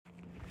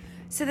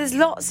So there's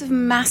lots of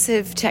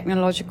massive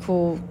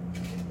technological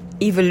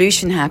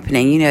evolution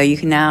happening. You know, you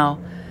can now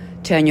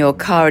turn your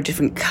car a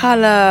different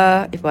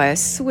color by a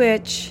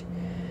switch.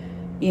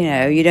 You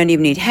know, you don't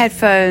even need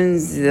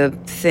headphones. The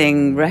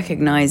thing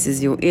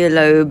recognizes your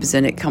earlobes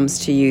and it comes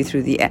to you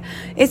through the air.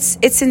 It's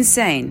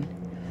insane.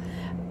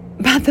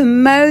 But the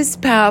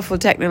most powerful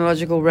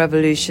technological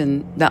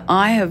revolution that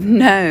I have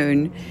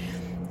known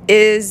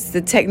is the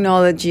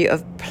technology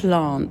of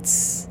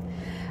plants.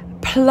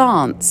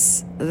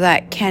 Plants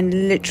that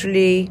can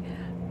literally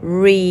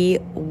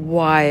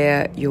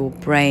rewire your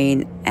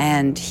brain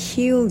and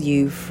heal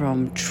you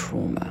from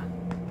trauma.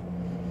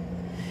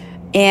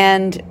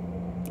 And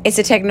it's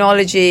a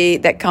technology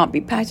that can't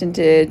be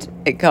patented.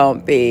 It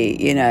can't be,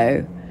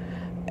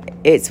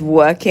 it's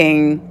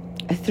working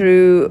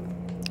through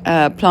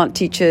plant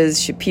teachers,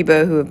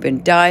 Shipibo, who have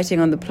been dieting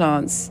on the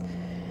plants.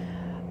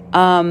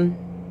 But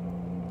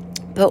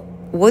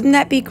wouldn't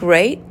that be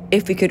great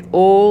if we could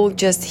all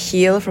just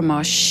heal from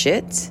our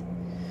shit?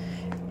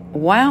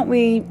 Why aren't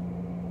we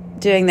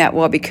doing that?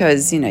 Well,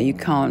 because, you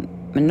can't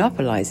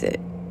monopolize it.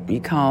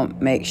 You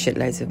can't make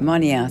shitloads of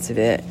money out of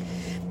it.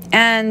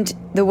 And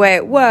the way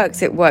it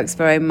works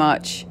very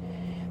much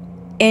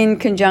in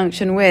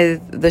conjunction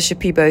with the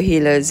Shipibo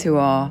healers who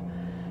are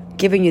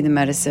giving you the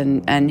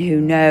medicine and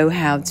who know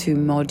how to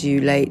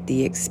modulate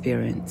the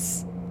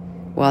experience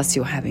whilst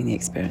you're having the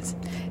experience.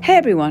 Hey,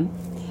 everyone.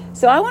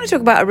 So I want to talk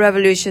about a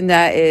revolution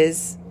that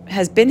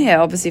has been here,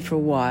 obviously, for a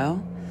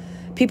while.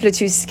 People are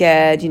too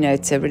scared,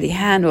 to really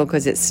handle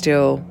because it's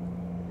still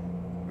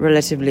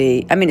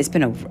relatively...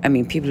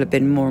 people have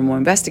been more and more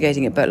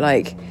investigating it, but,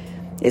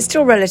 it's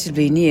still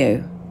relatively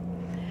new.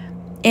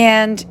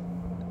 And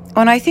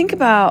when I think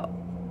about,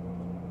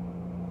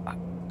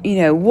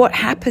 what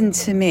happened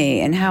to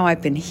me and how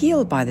I've been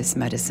healed by this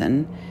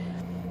medicine,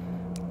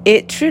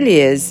 it truly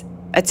is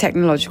a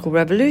technological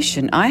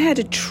revolution. I had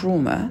a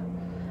trauma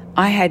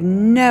I had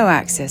no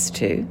access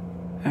to,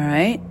 all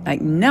right?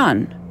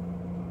 None.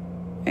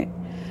 Right?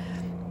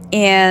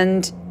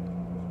 And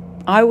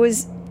I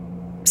was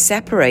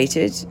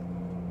separated.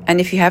 And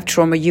if you have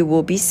trauma, you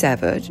will be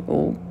severed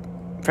or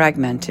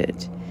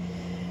fragmented.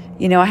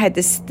 I had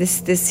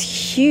this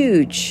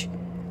huge,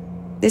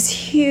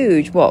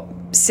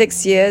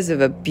 6 years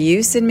of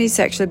abuse in me,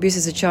 sexual abuse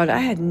as a child, I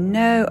had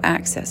no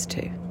access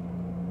to.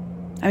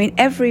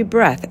 Every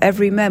breath,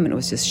 every moment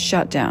was just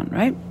shut down,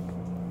 right?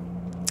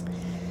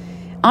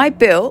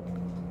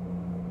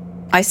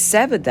 I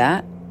severed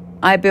that.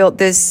 I built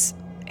this,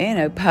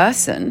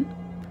 person.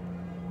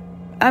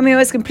 It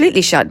was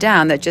completely shut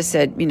down that just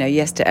said,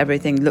 yes to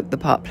everything, looked the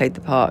part, played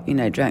the part,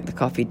 drank the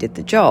coffee, did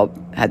the job,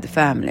 had the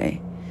family.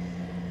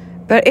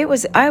 But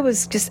I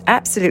was just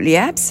absolutely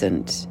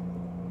absent.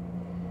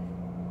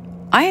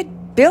 I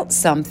had built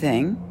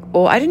something,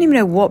 or I didn't even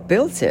know what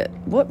built it.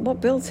 What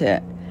built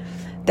it?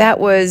 That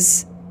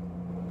was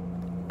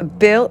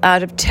built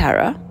out of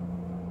terror.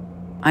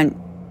 And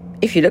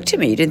if you looked at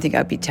me, you didn't think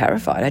I'd be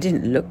terrified. I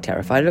didn't look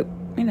terrified. I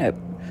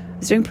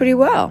was doing pretty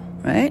well,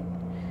 right?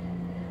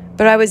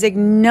 But I was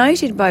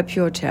ignited by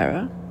pure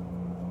terror.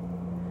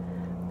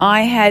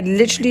 I had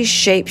literally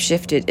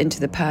shape-shifted into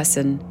the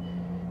person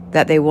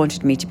that they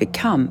wanted me to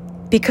become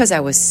because I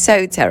was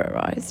so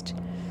terrorized.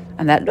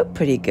 And that looked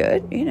pretty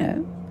good,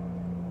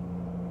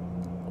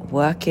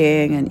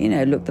 working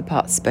and, looked the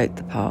part, spoke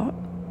the part.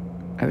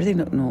 Everything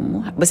looked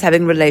normal. I was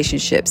having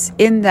relationships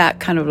in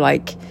that kind of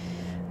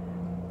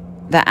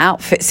that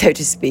outfit, so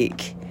to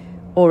speak,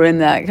 or in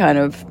that kind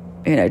of,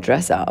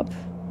 dress up.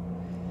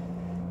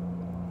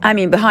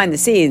 Behind the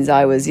scenes,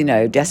 I was,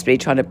 desperately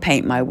trying to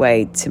paint my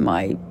way to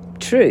my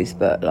truth.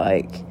 But,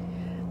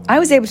 I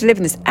was able to live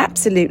in this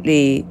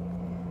absolutely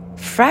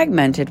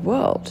fragmented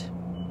world.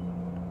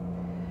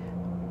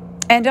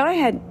 And I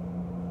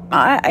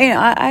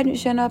hadn't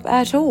shown up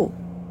at all.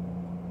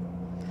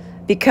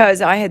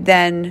 Because I had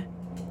then,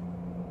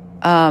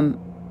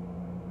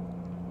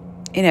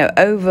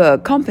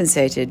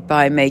 overcompensated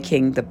by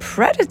making the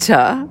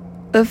predator,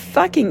 the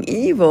fucking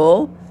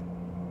evil,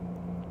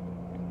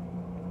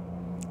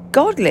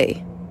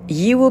 godly.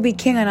 You will be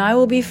king and I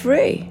will be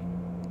free.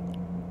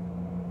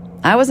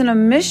 I was on a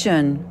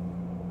mission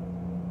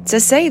to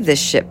save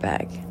this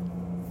shitbag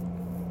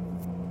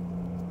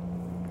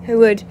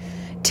who had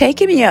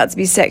taken me out to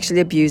be sexually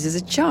abused as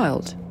a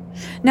child.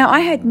 Now,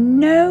 I had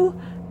no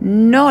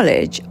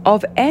knowledge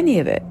of any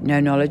of it. No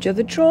knowledge of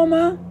the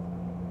trauma.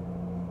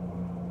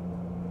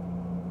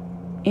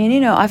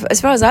 And,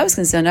 as far as I was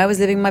concerned, I was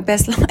living my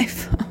best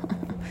life.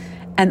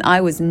 And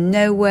I was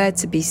nowhere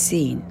to be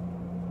seen.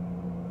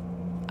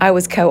 I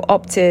was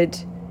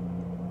co-opted,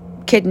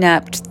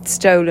 kidnapped,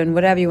 stolen,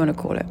 whatever you want to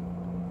call it.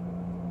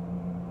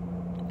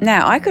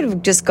 Now, I could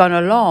have just gone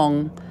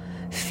along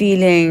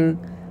feeling,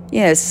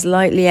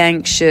 slightly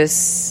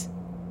anxious,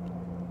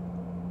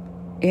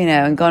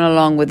 and gone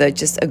along with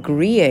just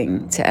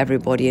agreeing to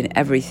everybody and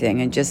everything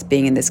and just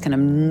being in this kind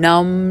of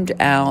numbed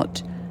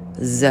out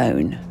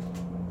zone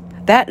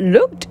that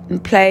looked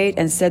and played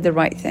and said the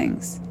right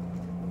things.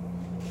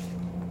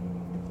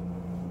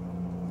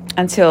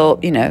 Until,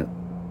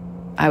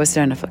 I was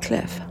thrown off a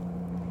cliff.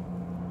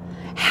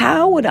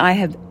 How would I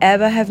have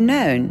ever have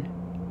known?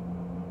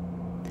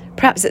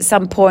 Perhaps at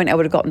some point I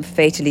would have gotten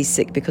fatally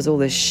sick because all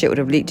this shit would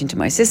have leaked into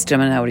my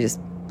system, and I would have just,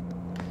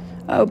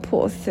 oh,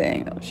 poor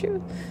thing. Oh, she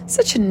was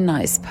such a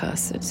nice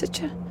person. Such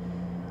a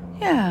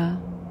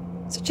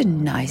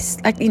nice,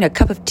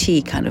 cup of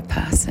tea kind of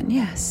person,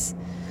 yes.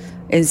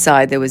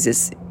 Inside there was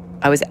this,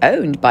 I was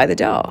owned by the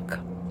dark.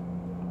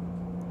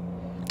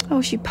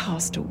 Oh, she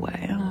passed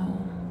away. Oh,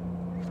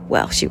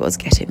 well, she was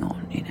getting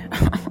on,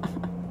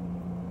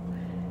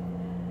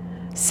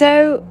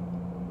 So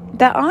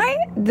that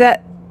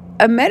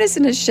a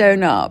medicine has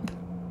shown up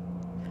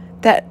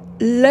that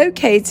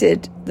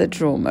located the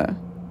trauma,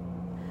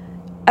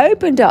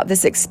 opened up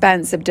this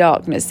expanse of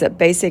darkness that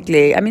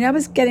basically, I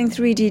was getting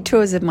 3D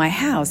tours of my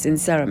house in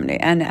ceremony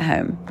and at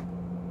home.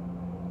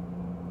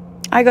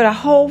 I got a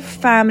whole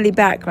family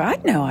background. I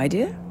had no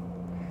idea.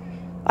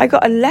 I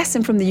got a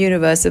lesson from the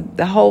universe of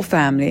the whole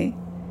family,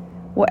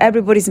 what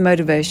everybody's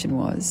motivation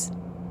was,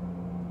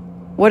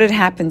 what had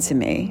happened to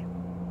me.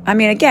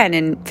 Again,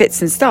 in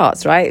fits and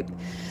starts, right?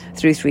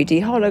 Through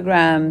 3D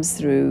holograms,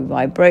 through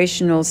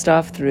vibrational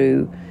stuff,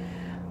 through,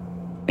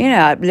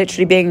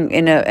 literally being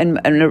in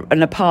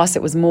a past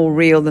that was more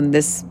real than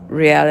this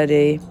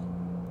reality.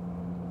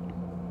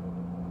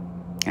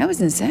 That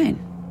was insane.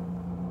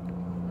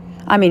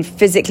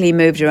 Physically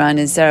moved around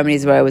in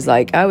ceremonies where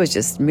I was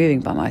just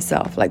moving by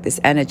myself. Like this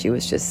energy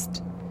was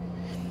just,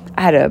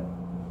 I had a,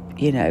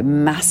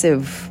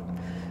 massive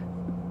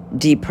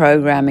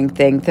deprogramming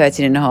thing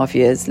 13 and a half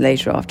years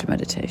later after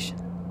meditation.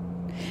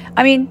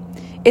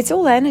 It's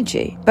all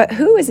energy, but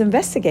who is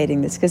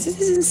investigating this? Because this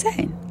is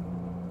insane.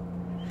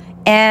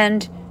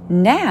 And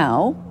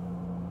now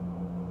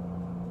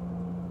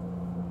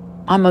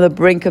I'm on the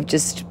brink of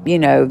just,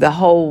 the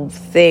whole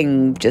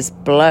thing just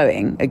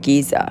blowing a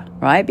geyser,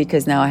 right?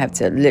 Because now I have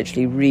to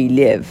literally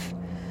relive.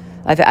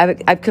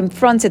 I've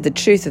confronted the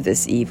truth of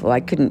this evil.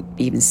 I couldn't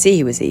even see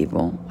he was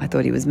evil. I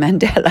thought he was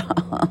Mandela,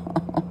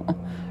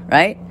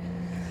 right?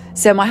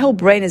 So my whole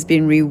brain has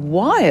been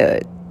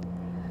rewired.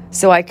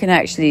 So I can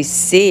actually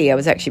see, I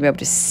was actually able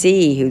to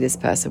see who this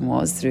person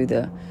was through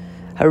the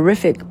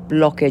horrific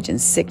blockage and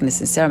sickness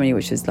and ceremony,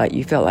 which was like,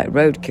 you felt like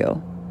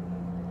roadkill.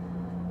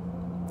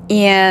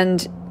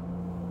 And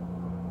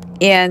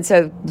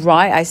so,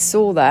 right, I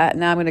saw that.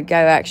 Now I'm going to go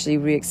actually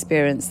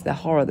re-experience the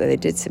horror that they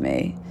did to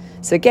me.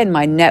 So again,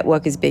 my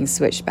network is being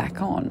switched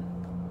back on.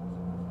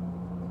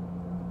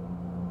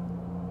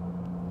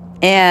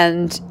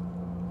 And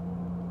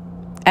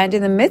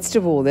in the midst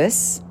of all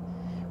this,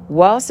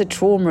 whilst the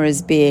trauma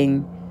is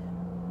being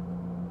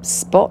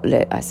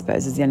spotlit, I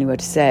suppose is the only way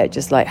to say it,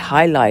 just like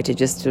highlighted,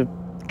 just to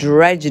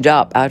dredged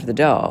up out of the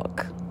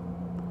dark.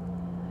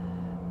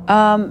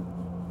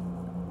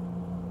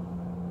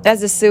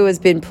 As the sewer has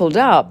been pulled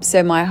up,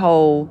 so my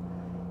whole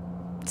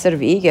sort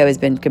of ego has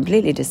been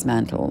completely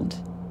dismantled.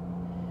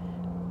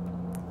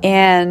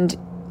 And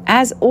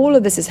as all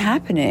of this is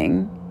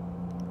happening,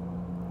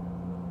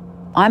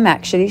 I'm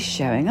actually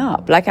showing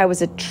up like I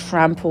was a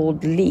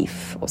trampled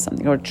leaf or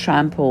something, or a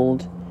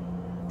trampled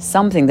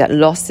something that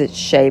lost its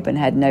shape and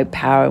had no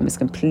power and was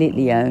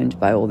completely owned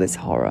by all this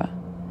horror.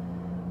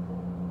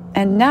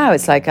 And now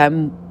it's like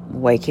I'm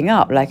waking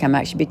up, like I'm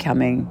actually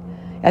becoming,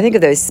 I think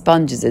of those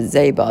sponges at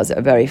Zaybars that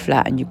are very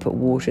flat and you put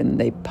water in and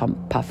they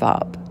puff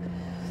up.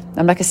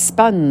 I'm like a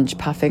sponge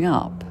puffing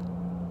up.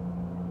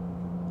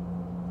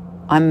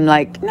 I'm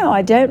like, no,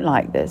 I don't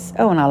like this.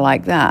 Oh, and I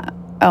like that.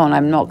 Oh, and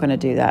I'm not going to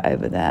do that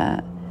over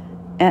there.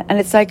 And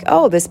it's like,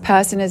 oh, this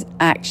person is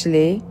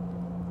actually,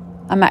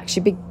 I'm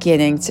actually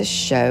beginning to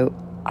show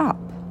up.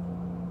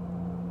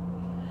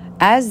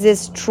 As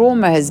this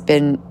trauma has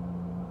been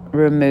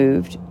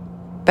removed,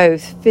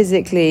 both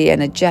physically,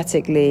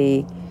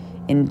 energetically,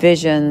 in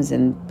visions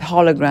and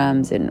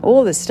holograms and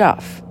all this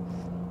stuff,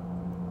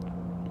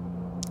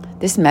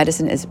 this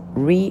medicine is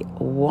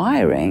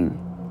rewiring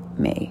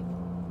me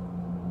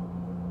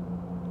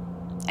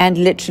and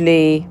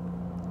literally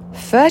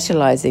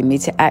fertilizing me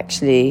to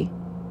actually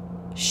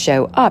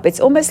show up. It's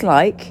almost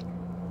like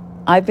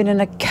I've been in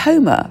a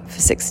coma for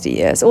 60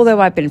 years, although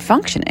I've been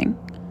functioning.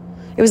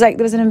 It was like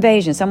there was an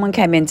invasion. Someone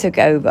came in, took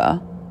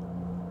over,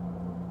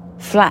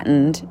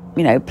 flattened,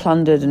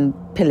 plundered and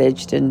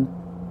pillaged and,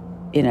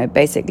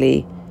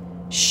 basically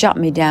shut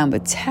me down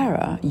with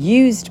terror,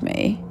 used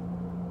me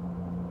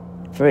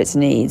for its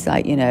needs.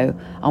 Like, I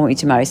want you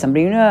to marry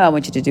somebody, I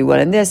want you to do well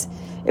in this.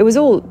 It was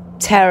all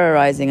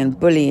terrorizing and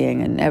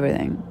bullying and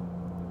everything.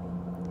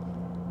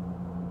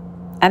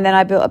 And then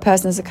I built a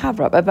person as a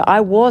cover-up, but I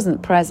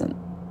wasn't present.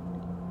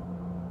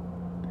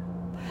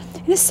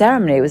 In a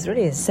ceremony, it was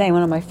really insane.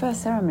 One of my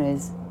first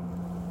ceremonies,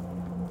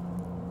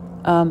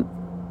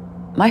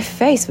 my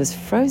face was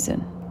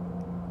frozen.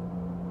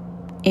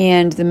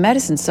 And the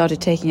medicine started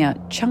taking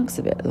out chunks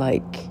of it,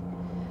 like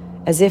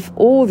as if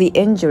all the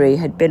injury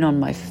had been on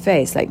my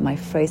face, like my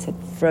face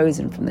had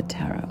frozen from the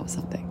terror or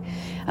something.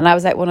 And I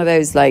was like one of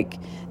those like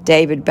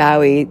David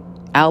Bowie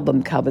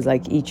album covers,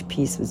 like each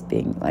piece was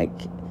being like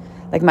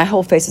my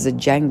whole face was a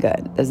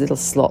Jenga. Those little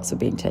slots were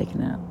being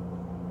taken out.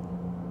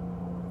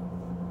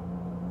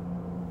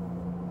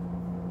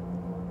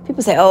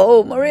 People say,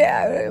 oh,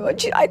 Maria,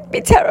 I'd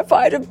be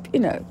terrified of,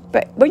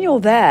 But when you're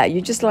there,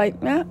 you're just like,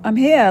 yeah, I'm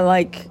here.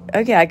 Like,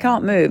 okay, I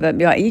can't move.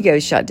 My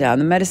ego's shut down.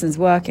 The medicine's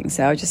working,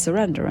 so I just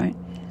surrender, right?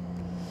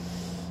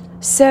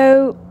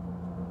 So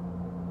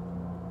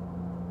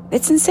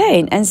it's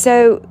insane. And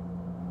so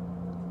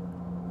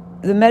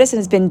the medicine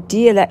has been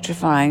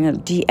de-electrifying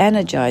and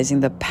de-energizing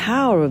the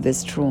power of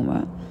this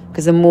trauma,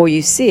 because the more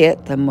you see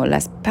it, the more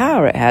less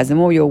power it has, the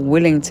more you're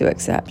willing to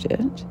accept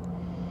it.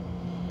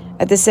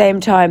 At the same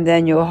time,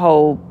 then your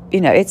whole,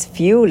 it's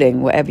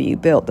fueling whatever you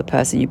built, the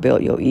person you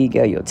built, your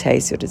ego, your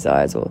taste, your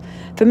desires. Or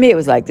for me, it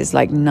was like this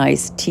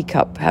nice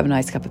teacup, have a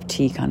nice cup of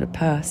tea kind of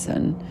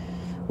person,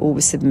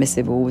 always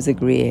submissive, always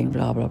agreeing,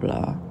 blah, blah,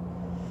 blah.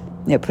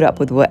 Put up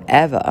with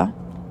whatever.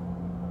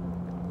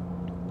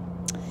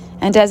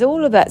 And as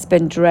all of that's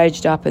been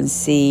dredged up and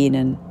seen,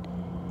 and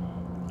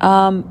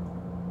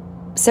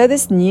so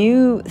this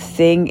new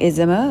thing is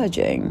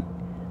emerging,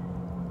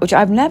 which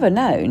I've never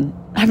known.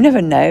 I've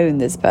never known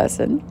this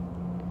person.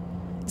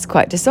 It's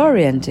quite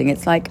disorienting.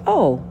 It's like,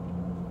 oh,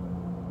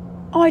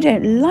 I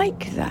don't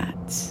like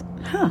that.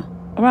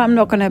 Or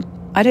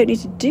I don't need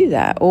to do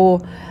that. Or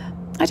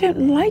I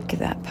don't like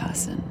that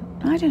person.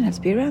 I don't have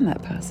to be around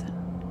that person.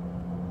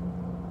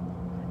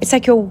 It's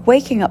like you're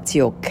waking up to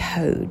your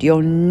code.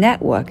 Your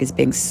network is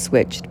being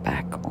switched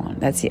back on.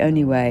 That's the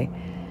only way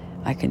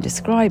I can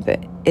describe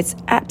it. It's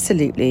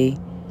absolutely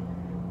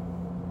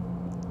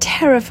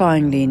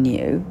terrifyingly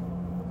new.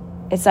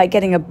 It's like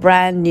getting a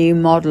brand new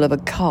model of a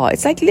car.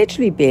 It's like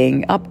literally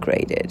being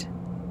upgraded,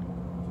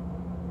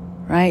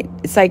 right?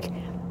 It's like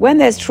when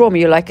there's trauma,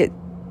 you're like at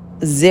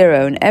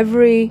 0, and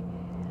every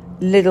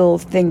little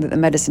thing that the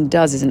medicine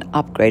does is an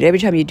upgrade. Every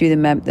time you do the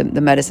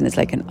medicine, it's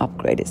like an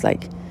upgrade. It's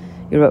like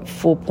you're at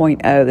 4.0,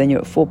 then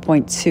you're at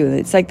 4.2. And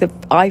it's like the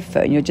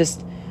iPhone. You're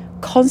just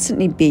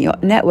constantly your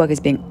network is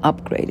being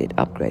upgraded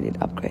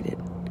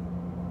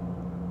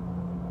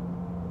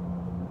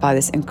by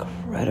this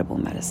incredible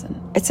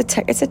medicine. It's a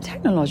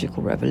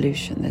technological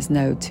revolution. There's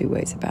no two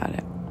ways about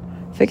it.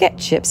 Forget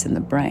chips in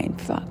the brain.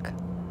 Fuck.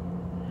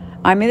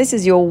 I mean, this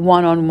is your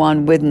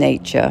one-on-one with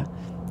nature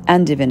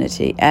and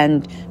divinity.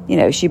 And,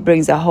 she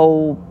brings a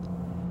whole,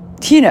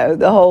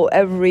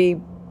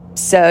 every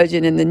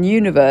surgeon in the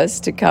universe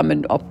to come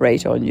and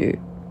operate on you.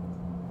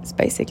 It's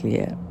basically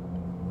it.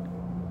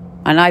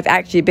 And I've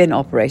actually been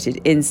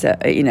operated in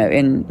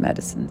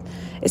medicine.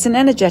 It's an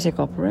energetic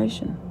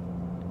operation.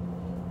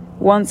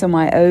 Once on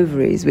my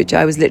ovaries, which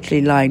I was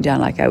literally lying down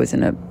like I was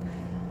in a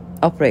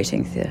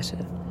operating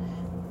theatre.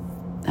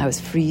 I was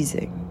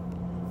freezing.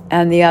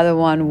 And the other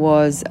one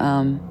was,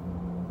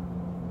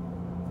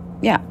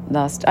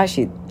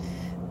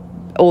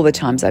 all the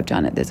times I've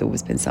done it, there's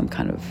always been some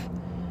kind of,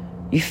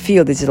 you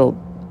feel these little,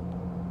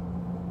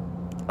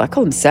 I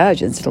call them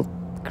surgeons, little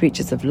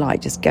creatures of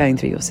light just going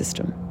through your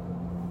system.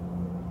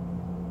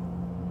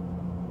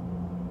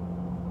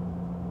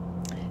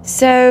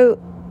 So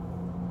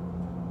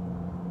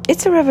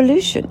it's a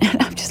revolution.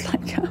 And I'm just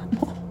like,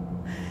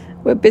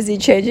 we're busy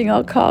changing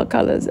our car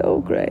colours. Oh,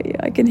 great.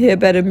 I can hear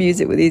better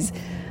music with these,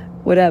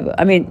 whatever.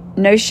 I mean,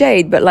 no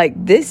shade, but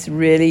this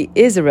really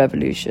is a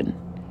revolution.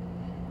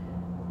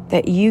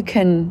 That you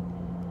can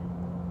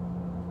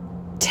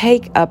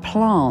take a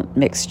plant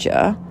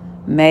mixture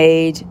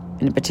made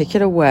in a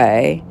particular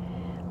way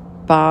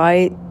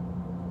by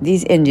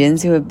these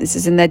Indians this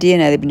is in their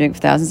DNA, they've been doing it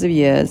for thousands of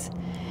years,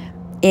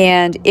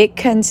 and it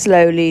can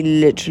slowly,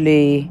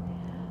 literally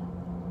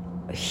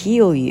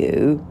heal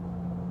you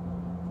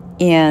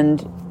and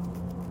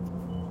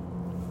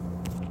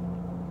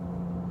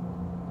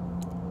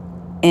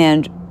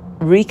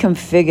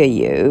reconfigure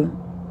you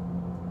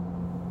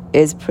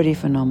is pretty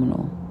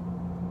phenomenal.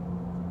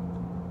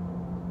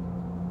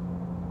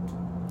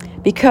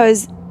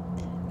 Because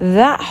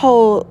that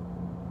whole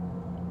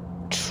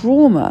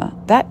trauma,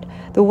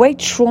 the way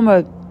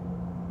trauma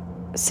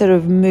sort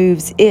of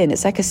moves in,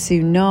 it's like a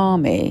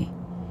tsunami.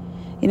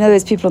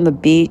 There's people on the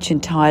beach in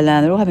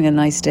Thailand, they're all having a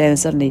nice day, and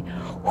suddenly,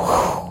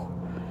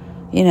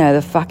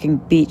 the fucking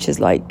beach is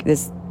like,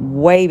 this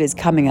wave is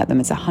coming at them.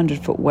 It's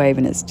 100-foot wave,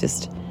 and it's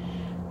just,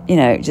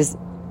 just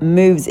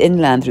moves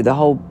inland through the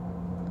whole,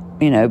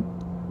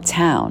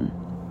 town.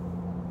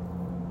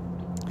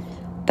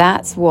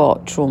 That's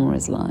what trauma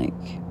is like.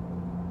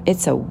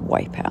 It's a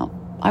wipeout.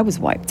 I was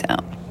wiped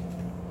out.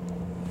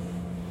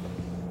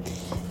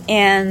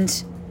 And,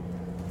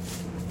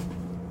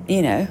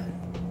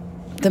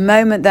 the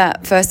moment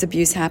that first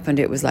abuse happened,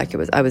 it was like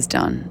I was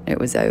done. It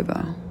was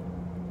over.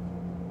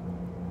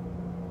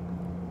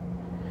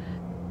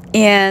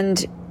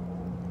 And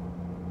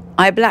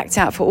I blacked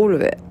out for all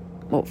of it.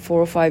 4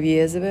 or 5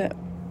 years of it?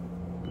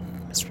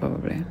 That's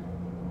probably.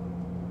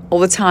 All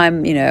the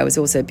time, I was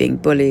also being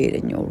bullied,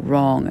 and you're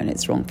wrong, and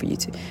it's wrong for you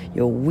to,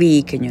 you're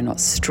weak and you're not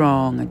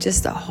strong, and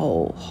just the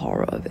whole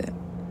horror of it.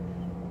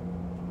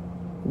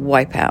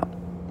 Wipe out.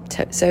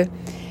 So,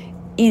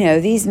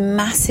 these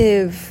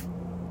massive,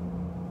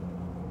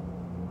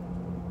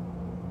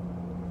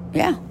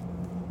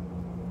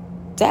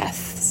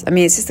 deaths. I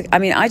mean,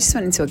 I just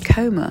went into a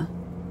coma.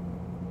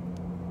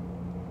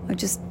 It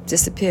just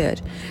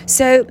disappeared.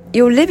 So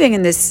you're living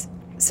in this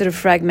sort of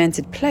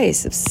fragmented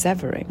place of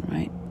severing,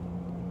 right?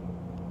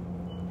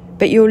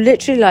 But you're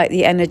literally like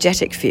the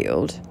energetic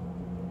field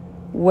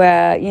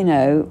where,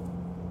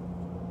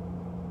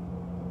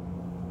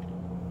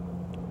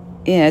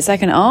 it's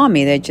like an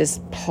army. They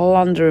just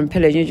plunder and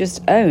pillage. You're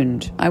just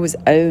owned. I was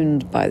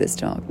owned by this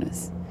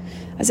darkness.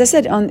 As I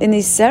said, in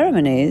these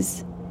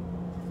ceremonies,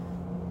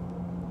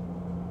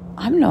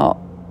 I'm not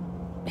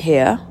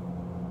here.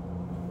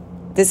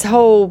 This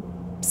whole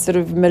sort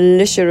of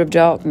militia of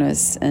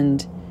darkness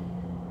and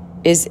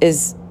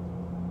it's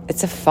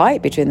a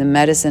fight between the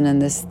medicine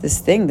and this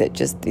thing that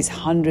just, these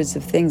hundreds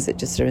of things that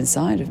just are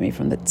inside of me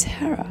from the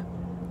terror.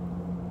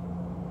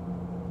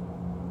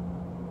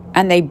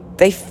 And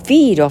they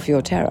feed off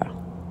your terror.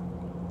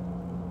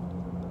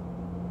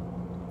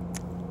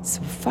 It's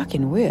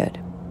fucking weird.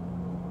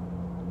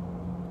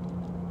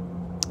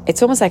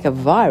 It's almost like a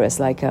virus,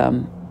 like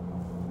I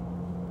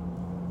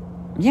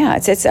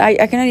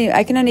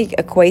can only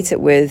equate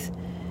it with,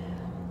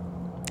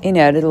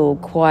 a little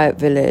quiet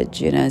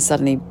village, and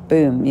suddenly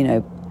boom,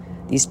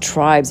 these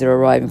tribes are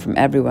arriving from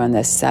everywhere and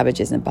they're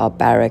savages and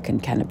barbaric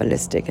and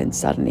cannibalistic, and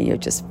suddenly you're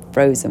just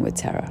frozen with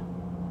terror.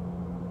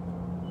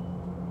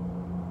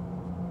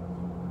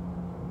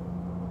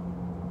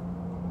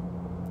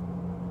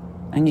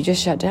 And you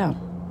just shut down.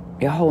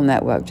 Your whole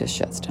network just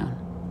shuts down.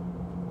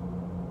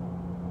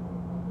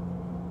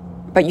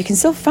 But you can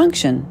still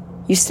function.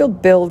 You still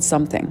build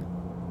something.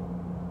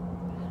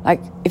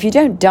 Like, if you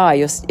don't die,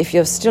 if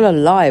you're still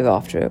alive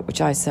after it,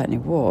 which I certainly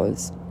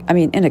was,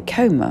 in a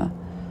coma,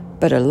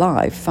 but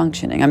alive,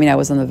 functioning. I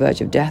was on the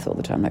verge of death all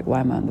the time. Like, why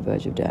am I on the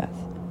verge of death?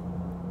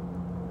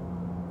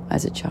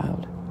 As a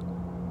child.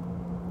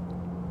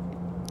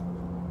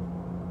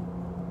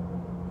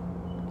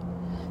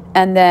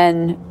 And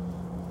then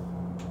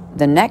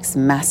the next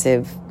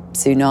massive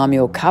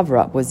tsunami or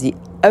cover-up was the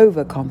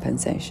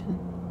overcompensation.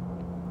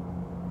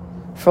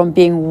 From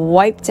being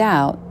wiped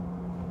out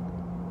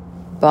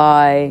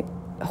by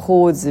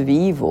hordes of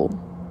evil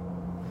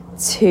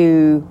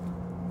to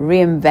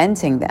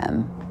reinventing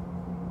them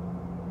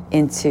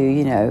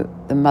into,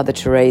 the Mother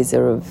Teresa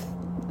of,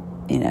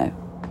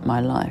 my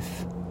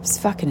life. It's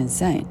fucking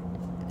insane.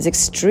 It's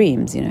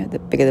extremes, the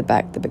bigger the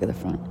back, the bigger the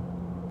front.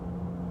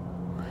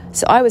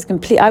 So I was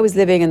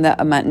living in the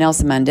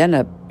Nelson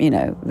Mandela,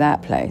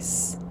 that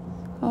place.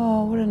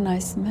 Oh, what a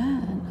nice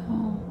man.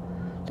 Oh,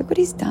 look what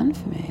he's done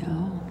for me.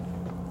 Oh,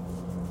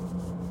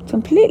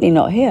 completely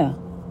not here.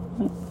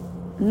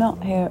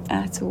 Not here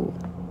at all.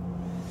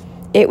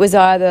 It was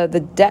either the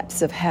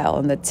depths of hell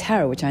and the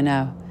terror, which I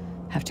now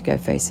have to go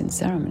face in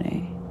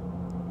ceremony,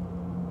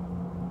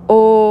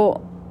 or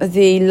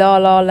the la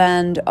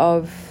land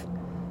of,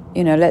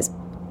 let's,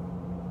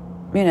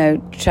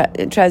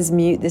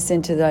 transmute this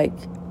into like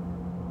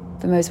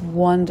the most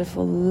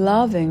wonderful,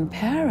 loving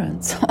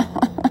parents.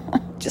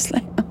 Just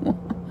like,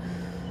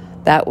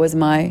 that was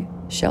my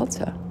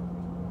shelter.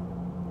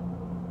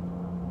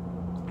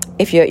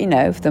 If you're,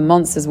 if the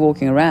monster's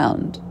walking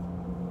around,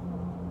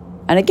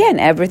 and again,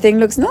 everything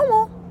looks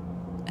normal.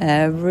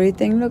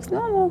 Everything looks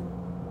normal.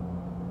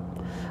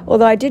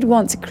 Although I did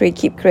want to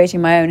keep creating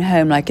my own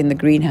home, like in the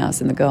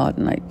greenhouse in the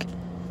garden. Like,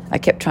 I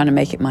kept trying to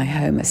make it my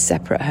home, a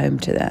separate home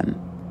to them.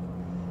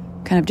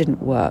 Kind of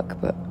didn't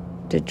work, but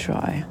did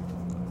try.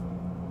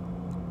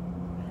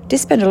 Did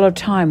spend a lot of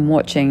time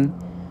watching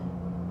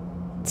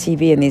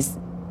TV and these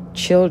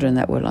children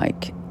that were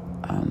like,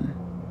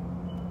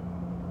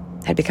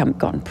 had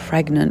gotten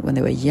pregnant when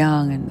they were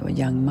young and they were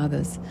young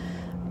mothers.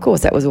 Of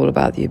course, that was all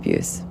about the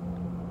abuse.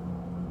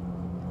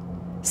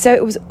 So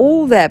it was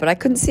all there, but I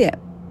couldn't see it.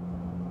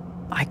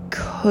 I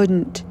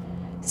couldn't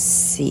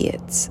see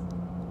it.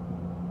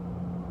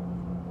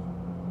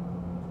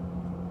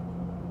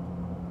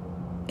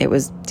 It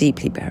was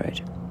deeply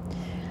buried.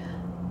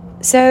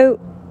 So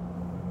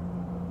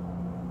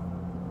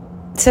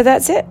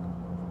that's it.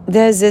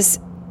 There's this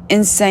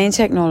insane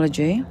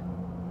technology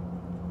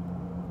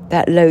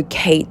that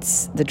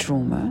locates the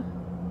trauma,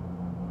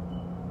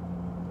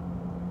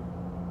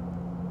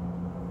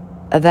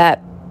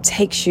 that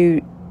takes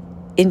you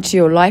into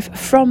your life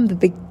from the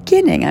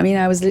beginning.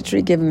 I was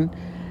literally given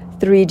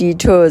 3D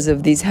tours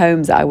of these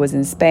homes that I was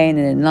in Spain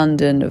and in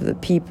London, of the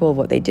people,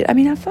 what they did.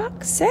 For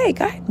fuck's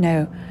sake, I'd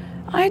know.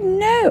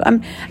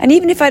 And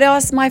even if I'd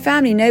asked my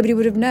family, nobody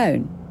would have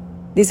known.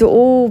 These are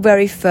all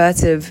very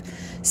furtive,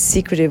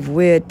 secretive,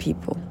 weird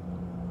people.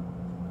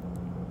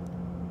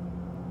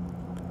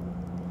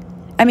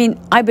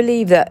 I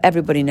believe that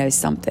everybody knows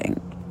something,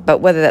 but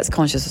whether that's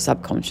conscious or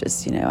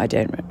subconscious, I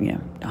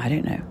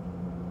don't know.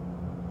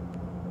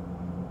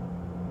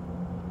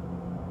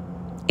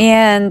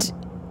 And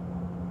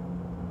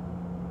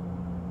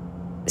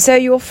so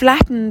you're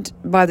flattened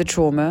by the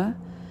trauma,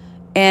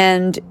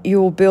 and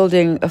you're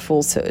building a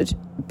falsehood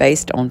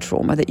based on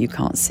trauma that you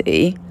can't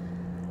see,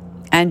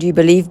 and you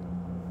believe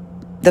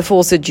the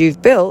falsehood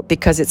you've built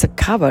because it's a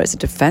cover, it's a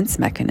defense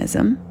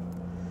mechanism.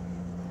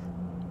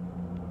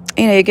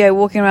 You go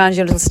walking around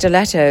your little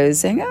stilettos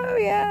saying, oh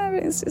yeah,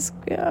 it's just,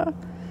 yeah.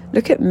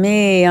 Look at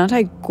me. Aren't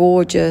I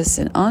gorgeous?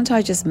 And aren't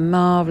I just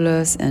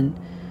marvelous? And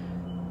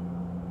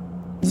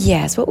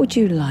yes, what would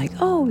you like?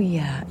 Oh,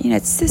 yeah.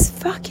 It's this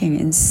fucking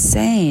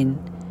insane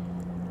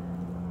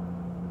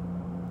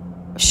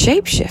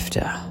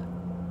shapeshifter.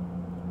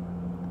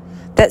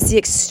 That's the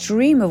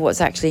extreme of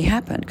what's actually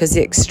happened, because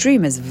the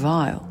extreme is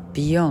vile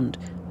beyond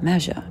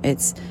measure.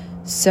 It's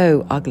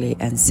so ugly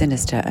and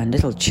sinister, and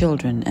little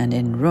children and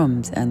in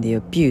rooms and the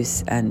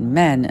abuse and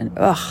men and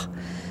ugh.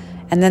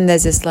 And then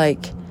there's this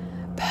like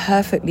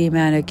perfectly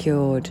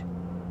manicured,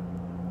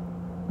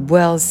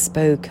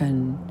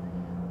 well-spoken,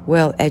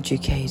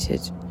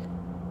 well-educated,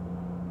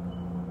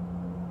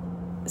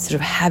 sort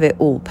of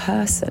have-it-all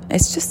person.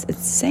 It's just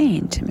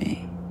insane to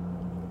me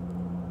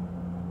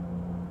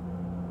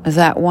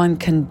that one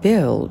can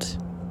build.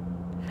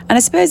 And I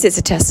suppose it's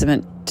a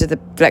testament to the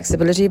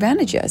flexibility of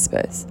energy, I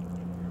suppose.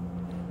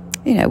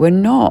 We're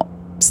not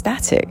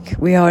static.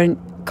 We are in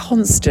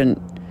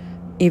constant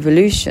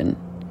evolution.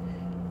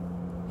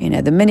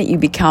 The minute you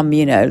become,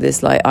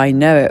 this like, I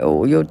know it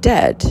all, you're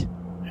dead,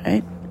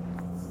 right?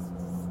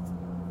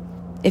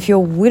 If you're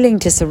willing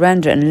to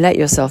surrender and let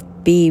yourself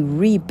be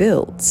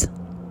rebuilt,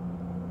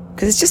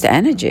 because it's just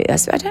energy. I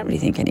don't really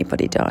think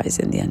anybody dies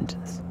in the end.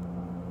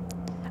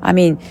 I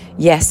mean,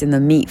 yes, in the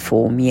meat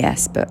form,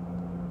 yes, but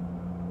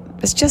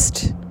there's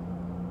just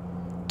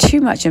too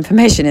much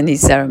information in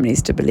these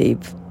ceremonies to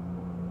believe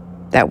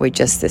that we're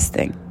just this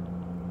thing.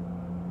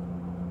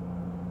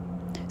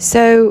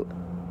 So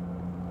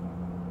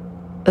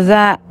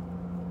that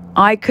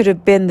I could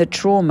have been the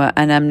trauma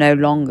and am no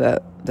longer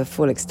the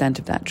full extent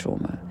of that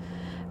trauma.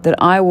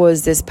 That I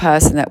was this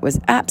person that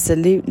was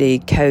absolutely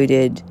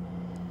coded,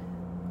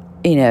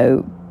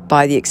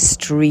 by the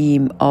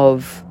extreme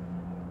of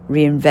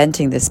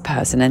reinventing this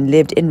person and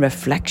lived in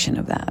reflection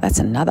of that. That's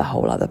another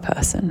whole other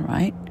person,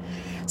 right?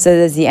 So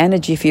there's the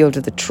energy field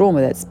of the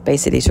trauma that's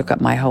basically took up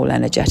my whole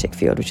energetic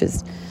field, which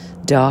is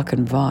dark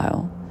and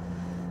vile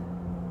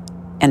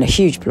and a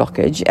huge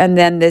blockage. And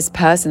then this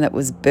person that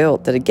was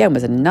built that, again,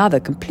 was another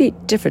complete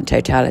different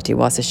totality.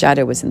 Whilst the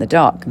shadow was in the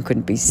dark and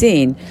couldn't be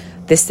seen,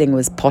 this thing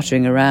was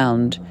pottering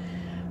around,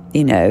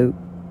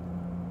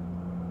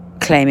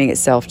 claiming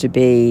itself to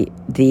be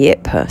the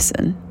it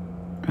person,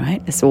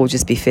 right? Let's all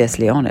just be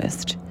fiercely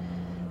honest.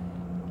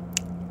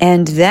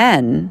 And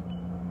then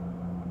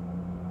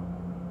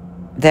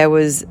there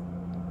was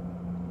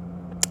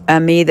a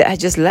me that had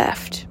just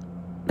left,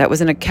 that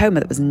was in a coma,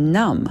 that was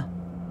numb.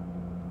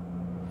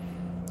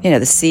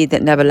 The seed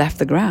that never left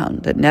the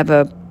ground, that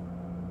never,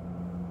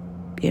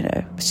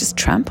 was just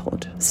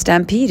trampled,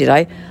 stampeded.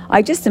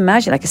 I just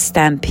imagine like a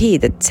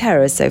stampede. The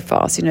terror is so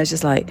fast, it's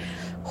just like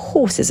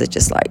horses are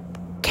just like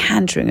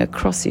cantering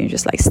across you,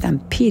 just like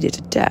stampeded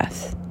to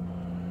death.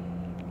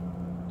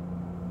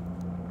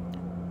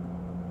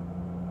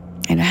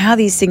 How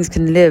these things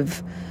can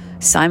live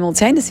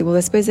simultaneously. Well,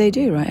 I suppose they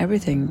do, right?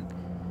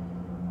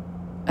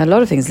 A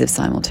lot of things live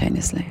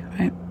simultaneously,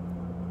 right?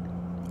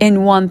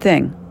 In one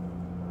thing.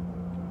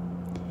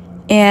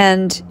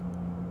 And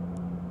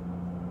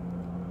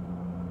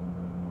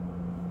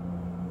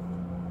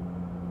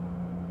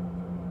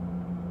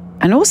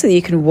also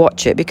you can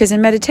watch it, because in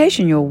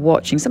meditation you're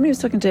watching. Somebody was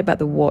talking today about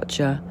the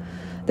watcher,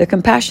 the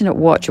compassionate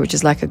watcher, which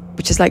is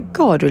like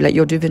God, or like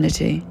your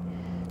divinity,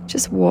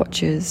 just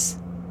watches.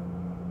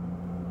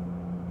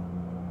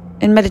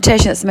 In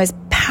meditation, that's the most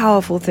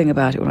powerful thing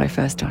about it. When I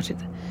first started,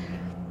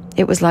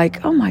 it was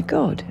like, oh my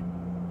God,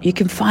 you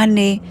can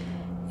finally,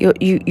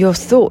 your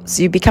thoughts,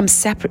 you become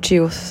separate to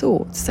your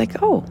thoughts. It's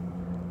like, oh,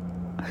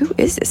 who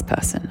is this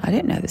person? I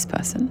don't know this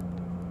person.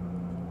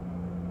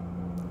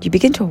 You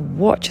begin to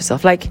watch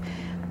yourself. Like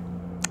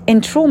in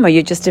trauma,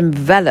 you're just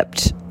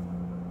enveloped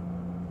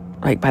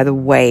like by the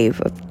wave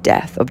of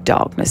death, of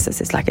darkness.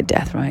 It's like a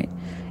death, right?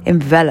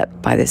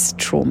 Enveloped by this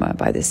trauma,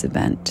 by this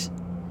event.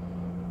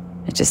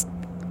 It just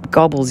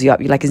gobbles you up.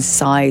 You're like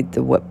inside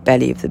the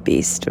belly of the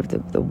beast, of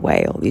the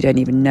whale. You don't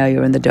even know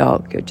you're in the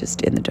dark. You're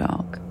just in the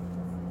dark.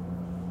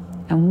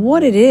 And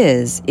what it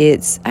is,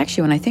 it's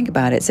actually, when I think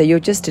about it, so you're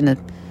just in a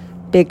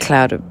big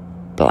cloud of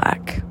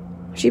black.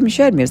 She even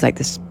showed me, it was like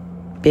this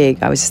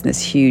big, I was just in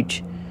this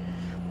huge,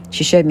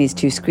 she showed me these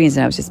two screens,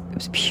 and it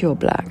was pure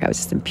black. I was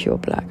just in pure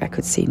black. I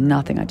could see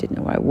nothing. I didn't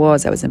know where I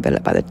was. I was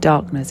enveloped by the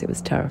darkness. It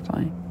was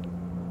terrifying.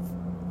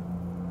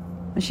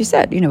 And she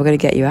said, we're going to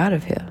get you out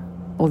of here.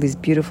 All these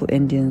beautiful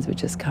Indians were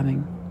just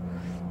coming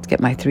to get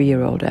my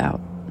 3-year-old out.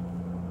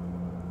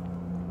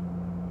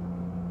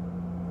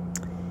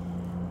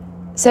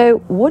 So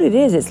what it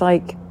is, it's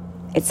like,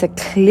 it's a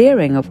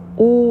clearing of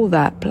all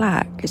that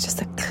black. It's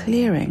just a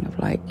clearing of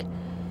like,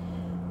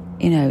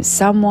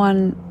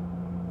 someone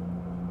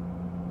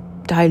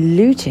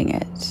diluting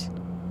it.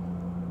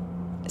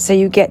 So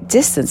you get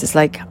distance. It's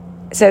like,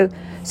 so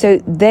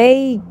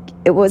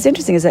what's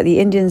interesting is that the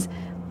Indians,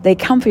 they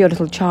come for your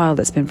little child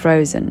that's been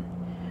frozen,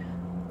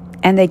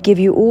 and they give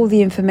you all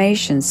the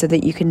information so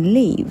that you can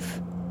leave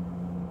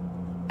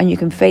and you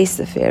can face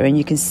the fear and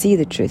you can see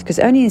the truth. Because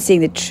only in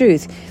seeing the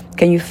truth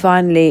can you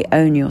finally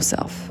own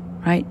yourself.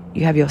 right?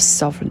 You have your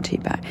sovereignty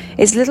back.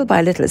 It's little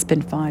by little. It's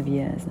been 5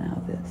 years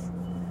now, this.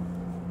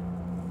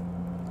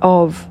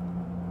 Of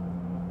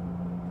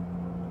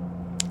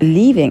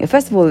leaving.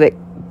 First of all, it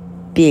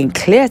being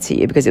clear to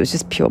you because it was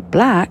just pure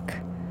black.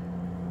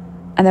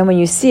 And then when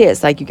you see it,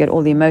 it's like you get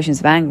all the emotions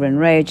of anger and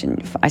rage.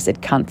 And I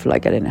said cunt for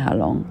like I don't know how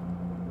long.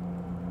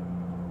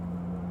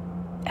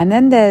 And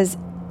then there's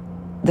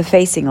the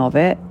facing of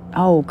it.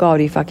 Oh, God,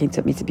 he fucking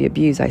took me to be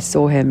abused. I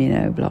saw him,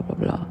 blah, blah,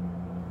 blah.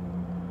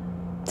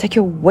 It's like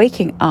you're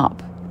waking up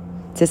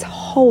to this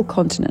whole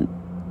continent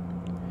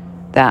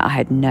that I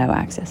had no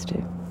access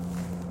to.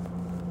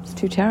 It's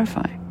too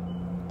terrifying.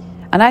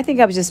 And I think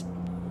I was just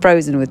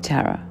frozen with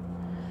terror.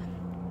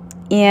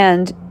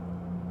 And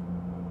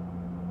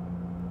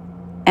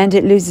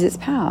it loses its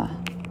power.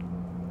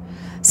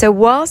 So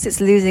whilst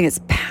it's losing its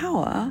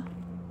power,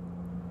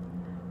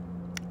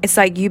 it's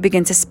like you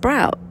begin to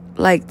sprout.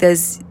 Like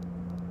there's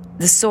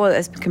the soil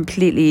has been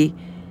completely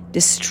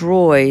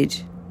destroyed.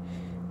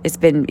 It's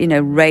been,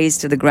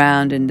 razed to the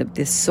ground, and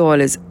the soil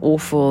is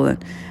awful.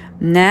 And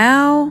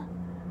now,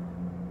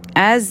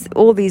 as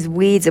all these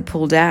weeds are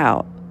pulled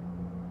out,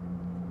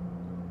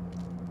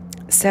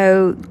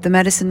 so the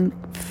medicine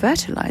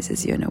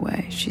fertilizes you in a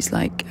way. She's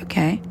like,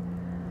 okay,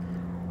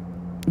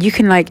 you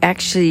can like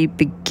actually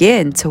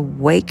begin to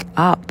wake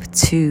up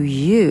to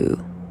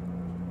you.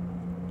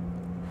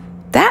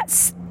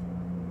 That's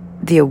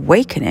the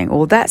awakening,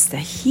 or that's the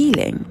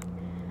healing.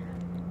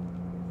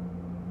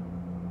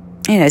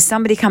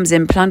 Somebody comes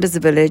in, plunders the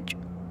village,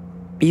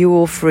 you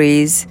all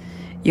freeze,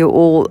 you're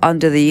all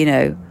under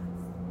the,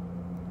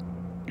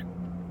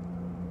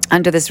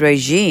 under this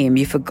regime,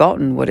 you've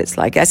forgotten what it's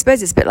like. I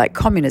suppose it's a bit like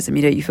communism,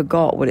 you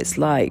forgot what it's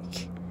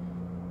like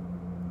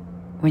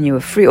when you were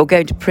free, or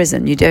going to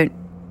prison. You don't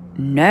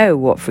know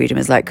what freedom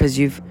is like because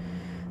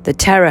the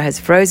terror has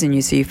frozen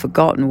you, so you've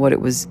forgotten what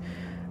it was,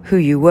 who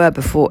you were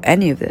before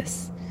any of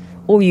this.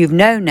 All you've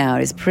known now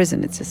is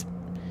prison. It's just,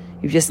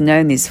 you've just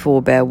known these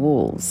 4 bare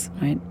walls,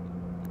 right?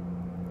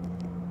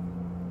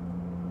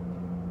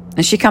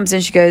 And she comes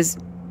in, she goes,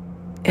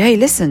 hey,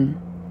 listen,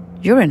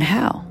 you're in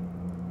hell.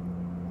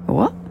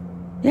 What?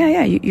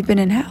 Yeah, you've been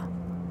in hell.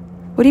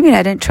 What do you mean?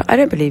 I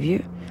don't believe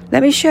you.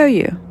 Let me show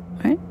you,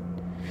 right?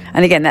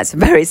 And again, that's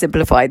very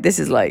simplified. This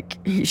is like,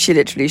 she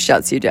literally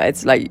shuts you down.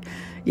 It's like,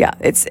 yeah,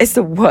 it's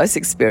the worst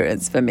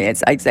experience for me.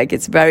 It's like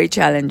it's very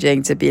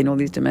challenging to be in all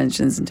these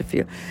dimensions and to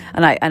feel,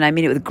 and I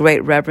mean it with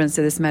great reverence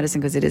to this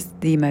medicine because it is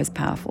the most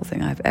powerful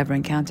thing I've ever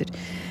encountered.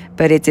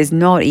 But it is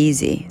not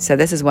easy. So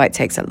this is why it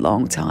takes a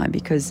long time,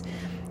 because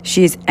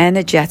she's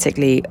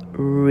energetically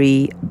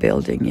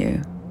rebuilding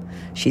you.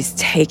 She's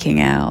taking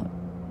out,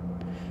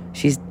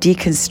 she's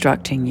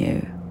deconstructing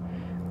you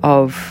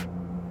of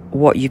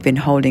what you've been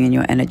holding in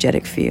your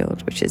energetic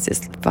field, which is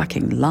this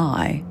fucking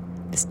lie,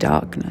 this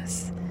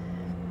darkness.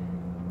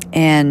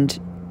 And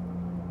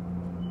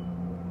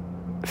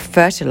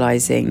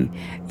fertilizing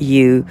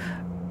you,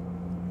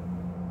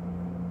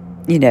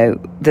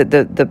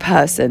 the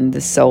person,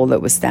 the soul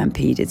that was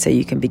stampeded, so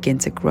you can begin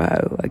to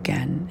grow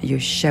again. You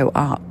show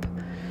up.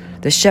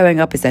 The showing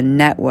up is a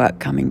network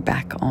coming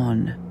back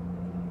on.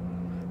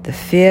 The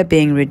fear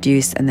being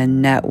reduced and the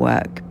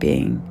network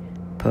being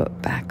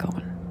put back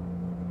on.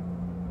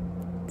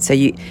 So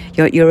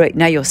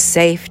you're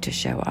safe to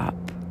show up.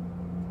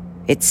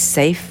 It's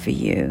safe for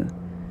you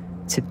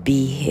to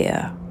be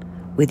here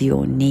with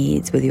your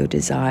needs, with your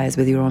desires,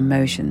 with your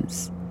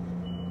emotions,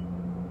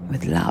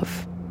 with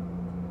love.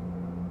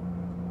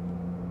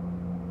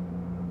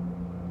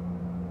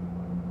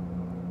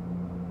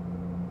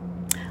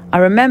 I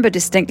remember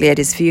distinctly at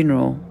his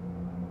funeral,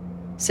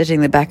 sitting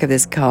in the back of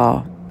this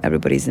car,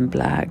 everybody's in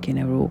black,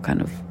 we're all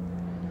kind of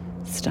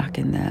stuck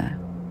in there.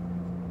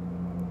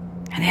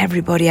 And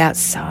everybody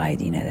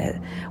outside,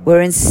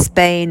 we're in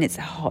Spain, it's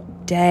a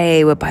hot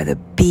day, we're by the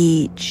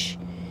beach,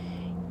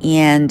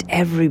 and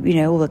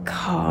all the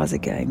cars are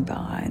going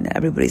by, and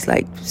everybody's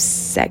like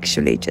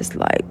sexually just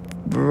like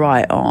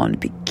right on,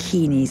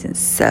 bikinis and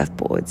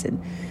surfboards,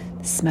 and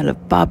the smell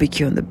of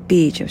barbecue on the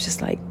beach. It was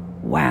just like,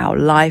 wow,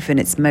 life in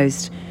its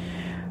most,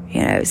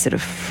 sort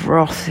of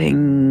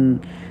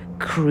frothing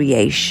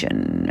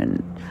creation,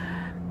 and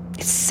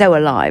it's so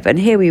alive. And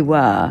here we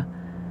were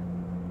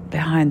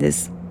behind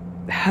this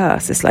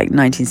hearse, this like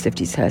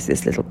 1950s hearse,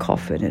 this little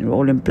coffin, and we're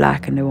all in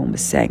black, and no one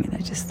was saying. And I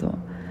just thought,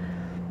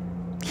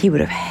 he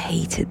would have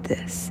hated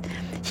this.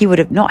 He would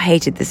have not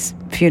hated this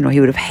funeral. He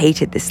would have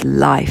hated this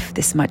life,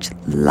 this much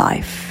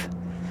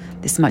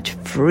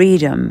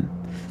freedom,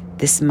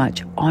 this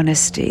much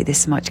honesty,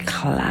 this much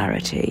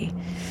clarity.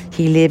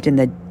 He lived in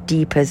the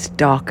deepest,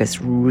 darkest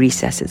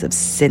recesses of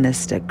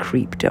sinister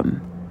creepdom,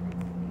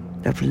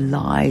 of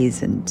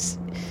lies and,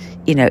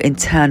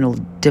 internal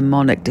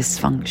demonic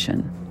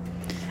dysfunction.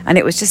 And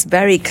it was just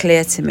very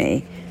clear to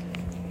me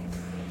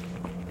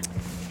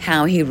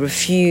how he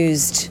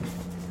refused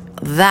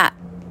that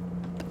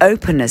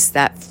openness,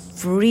 that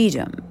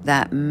freedom,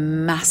 that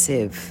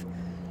massive,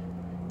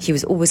 he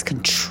was always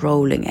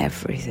controlling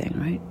everything,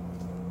 right?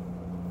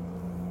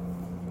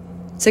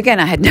 So again,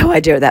 I had no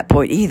idea at that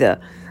point either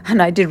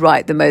And I did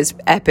write the most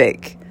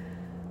epic,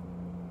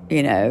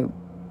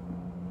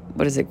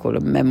 what is it called?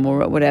 A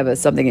memoir or whatever,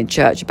 something in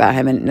church about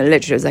him. And literally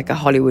it was like a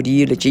Hollywood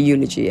eulogy,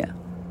 yeah.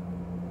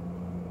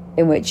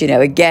 In which,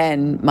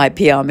 again, my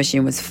PR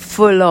machine was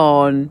full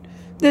on.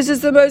 This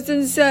is the most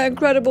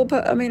incredible.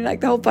 The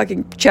whole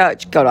fucking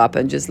church got up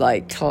and just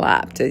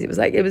clapped. It was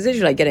literally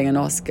like getting an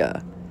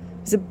Oscar.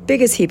 It was the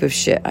biggest heap of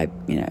shit.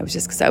 It was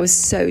just because I was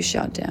so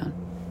shut down.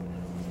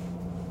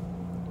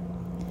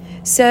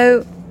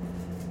 So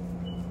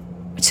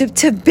to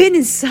have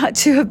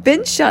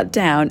been shut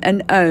down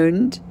and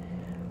owned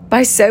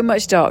by so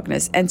much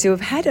darkness, and to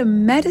have had a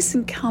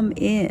medicine come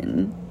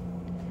in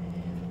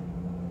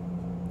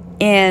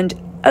and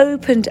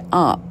opened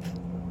up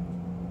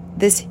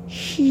this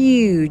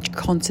huge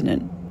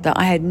continent that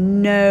I had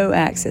no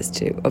access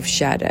to, of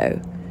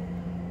shadow,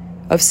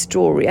 of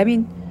story.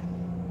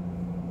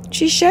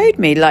 She showed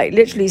me,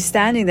 literally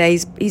standing there.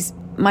 He's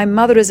my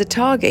mother as a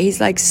target.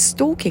 He's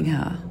stalking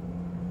her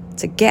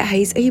to get her.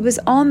 He was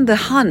on the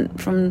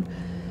hunt from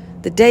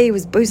the day he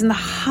was on the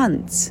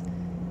hunt,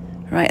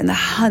 right? And the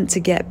hunt to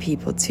get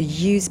people, to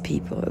use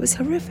people. It was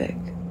horrific.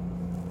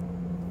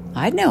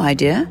 I had no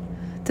idea.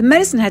 The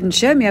medicine hadn't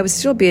shown me. I was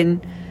still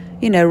being,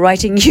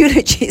 writing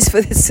eulogies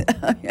for this.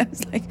 I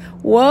was like,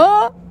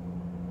 what?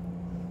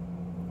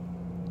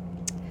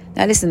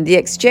 Now listen, the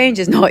exchange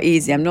is not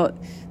easy. There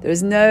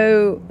is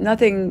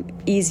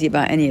nothing easy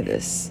about any of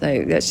this.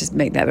 So let's just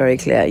make that very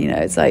clear.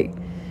 It's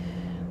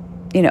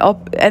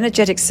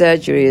energetic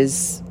surgery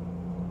is,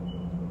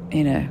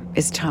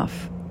 is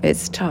tough.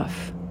 It's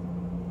tough.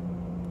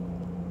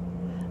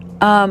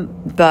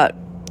 But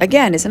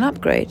again, it's an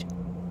upgrade,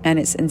 and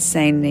it's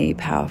insanely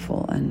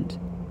powerful,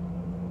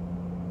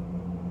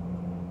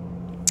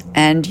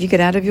 and you get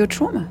out of your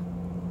trauma.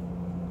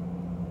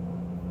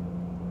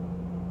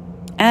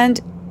 And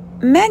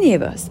many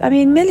of us,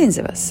 millions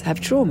of us have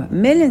trauma.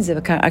 Millions are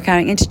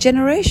carrying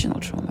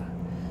intergenerational trauma.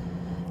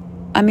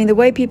 The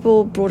way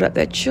people brought up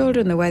their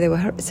children, the way they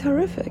were, it's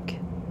horrific.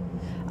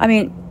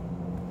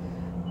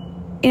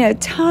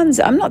 Tons.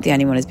 I'm not the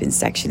only one who's been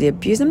sexually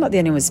abused. I'm not the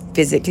only one who's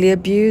physically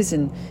abused.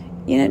 And,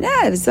 no,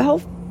 it's the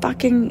whole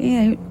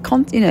fucking,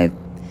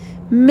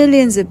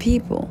 millions of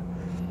people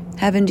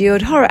have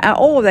endured horror.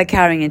 Or they're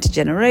carrying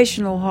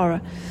intergenerational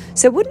horror.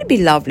 So wouldn't it be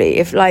lovely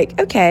if,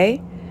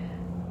 okay,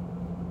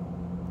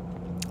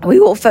 we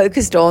all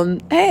focused on,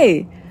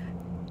 hey,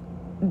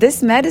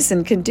 this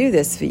medicine can do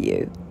this for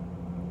you.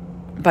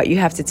 But you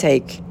have to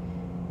take,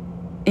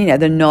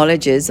 the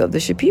knowledges of the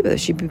Shipibo. The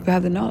Shipibo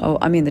have the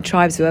knowledge. The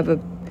tribes who ever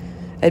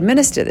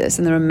administer this,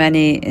 and there are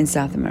many in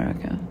South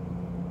America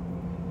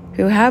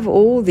who have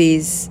all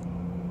this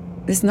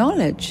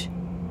knowledge.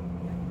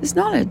 This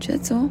knowledge,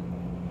 that's all.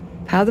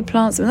 How the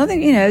plants,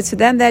 nothing, to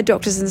them, they're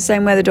doctors in the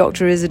same way the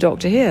doctor is a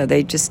doctor here.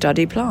 They just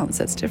study plants.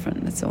 That's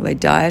different. That's all. They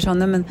diet on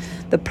them, and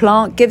the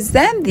plant gives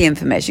them the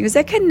information because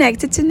they're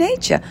connected to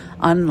nature,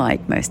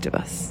 unlike most of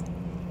us.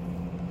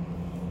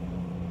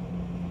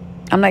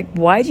 I'm like,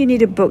 why do you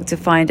need a book to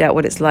find out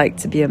what it's like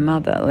to be a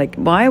mother?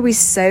 Why are we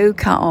so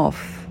cut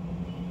off?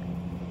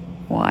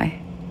 Why?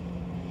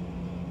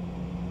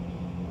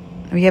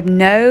 We have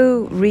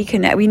no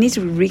reconnect. We need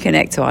to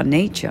reconnect to our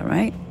nature,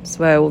 right? It's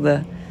where all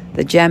the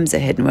gems are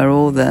hidden, where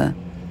all the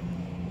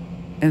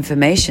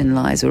information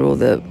lies, where all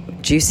the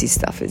juicy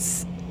stuff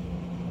is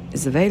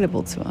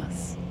available to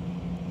us.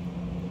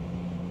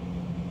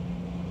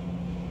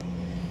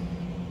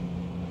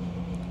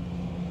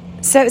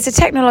 So it's a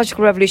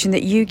technological revolution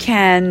that you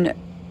can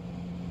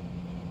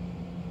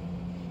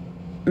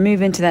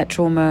move into that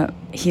trauma,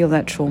 heal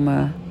that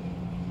trauma,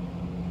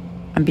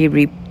 and be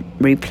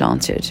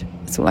replanted.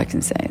 That's all I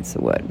can say. It's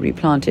the word,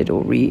 replanted,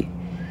 or you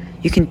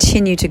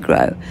continue to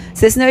grow.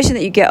 So this notion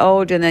that you get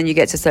old and then you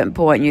get to a certain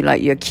point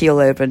and you keel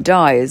over and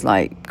die is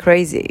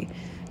crazy.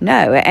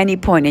 No, at any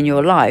point in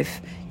your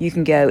life, you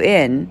can go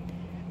in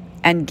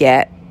and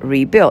get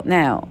rebuilt.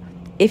 Now,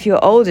 if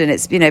you're older and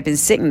it's been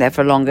sitting there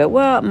for longer,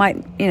 well, it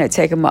might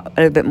take a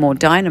little bit more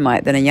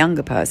dynamite than a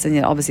younger person.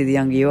 Obviously, the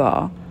younger you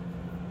are,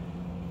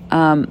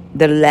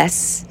 the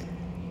less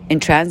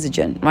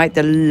intransigent, right?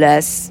 The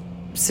less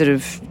sort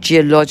of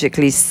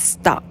geologically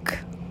stuck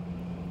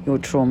your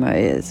trauma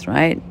is,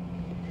 right?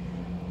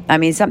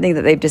 Something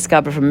that they've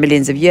discovered from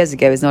millions of years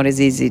ago is not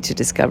as easy to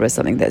discover as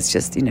something that's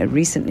just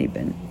recently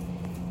been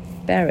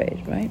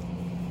buried, right?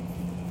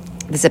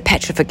 There's a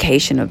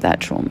petrification of that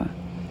trauma.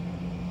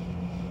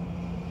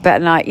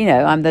 But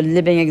I'm the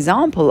living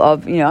example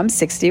of, I'm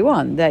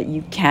 61, that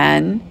you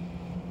can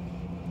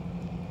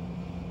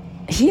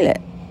heal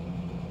it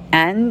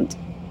and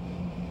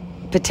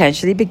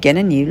potentially begin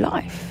a new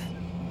life.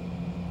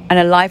 And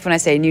a life, when I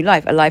say a new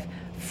life, a life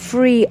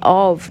free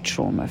of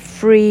trauma,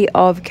 free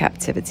of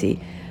captivity,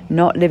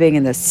 not living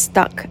in the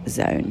stuck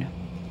zone.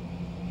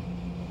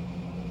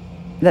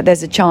 That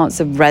there's a chance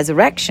of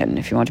resurrection,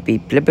 if you want to be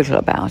biblical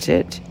about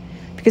it,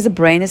 because the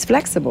brain is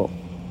flexible.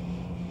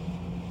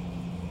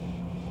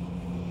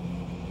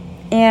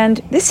 And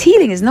this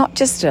healing is not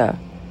just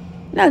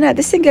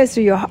this thing goes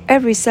through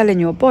every cell in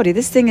your body.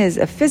 This thing is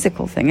a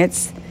physical thing.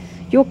 It's,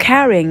 You're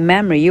carrying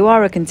memory. You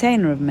are a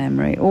container of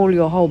memory. All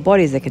your whole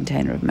body is a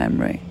container of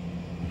memory.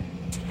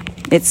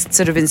 It's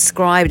sort of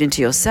inscribed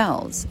into your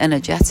cells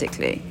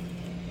energetically.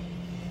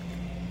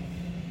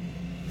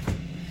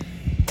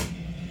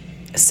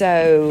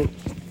 So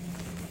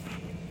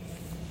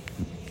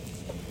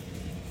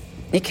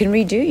it can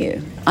redo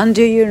you,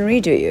 undo you and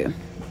redo you.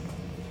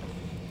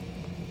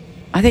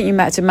 I think you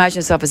have to imagine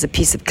yourself as a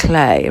piece of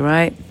clay,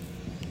 right?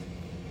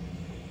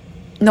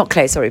 Not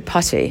clay, sorry,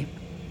 putty.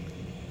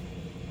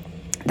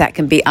 That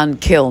can be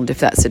unkilned, if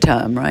that's the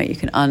term, right? You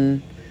can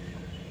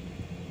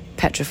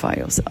unpetrify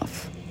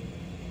yourself.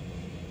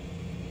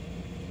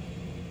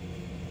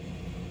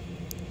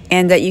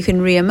 And that you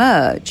can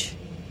re-emerge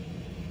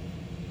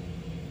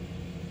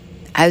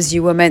as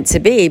you were meant to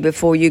be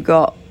before you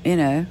got,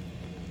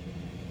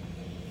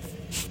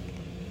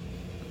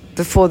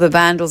 before the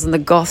Vandals and the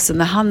Goths and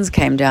the Huns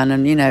came down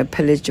and,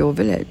 pillaged your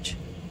village.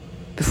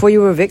 Before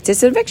you were evicted.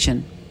 It's an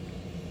eviction.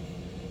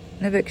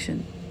 An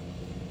eviction.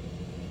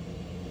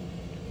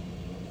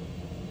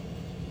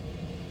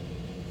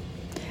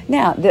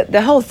 Now,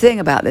 the whole thing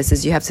about this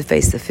is you have to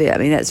face the fear. I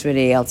mean, that's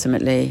really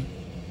ultimately...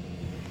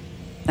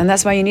 And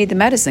that's why you need the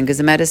medicine, because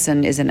the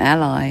medicine is an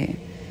ally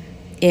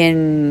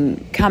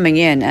in coming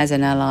in as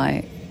an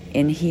ally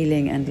in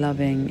healing and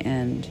loving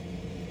and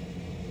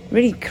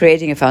really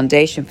creating a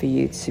foundation for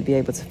you to be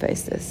able to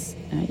face this.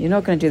 You're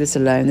not going to do this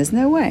alone. There's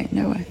no way.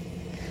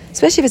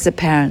 Especially if it's a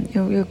parent.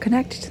 You're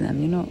connected to them.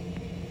 You're not...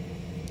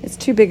 It's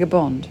too big a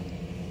bond,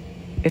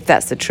 if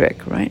that's the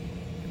trick, right?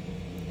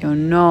 You're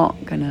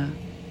not going to...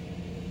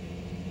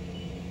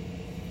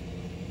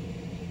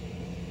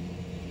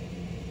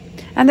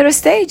 And there are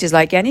stages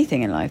like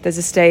anything in life. There's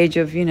a stage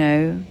of,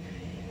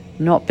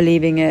 not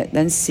believing it,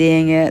 then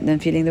seeing it, then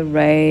feeling the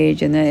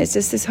rage. And then it's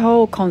just this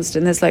whole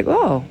constant. It's like,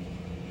 oh,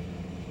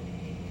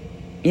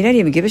 you don't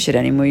even give a shit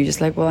anymore. You're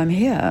just like, well, I'm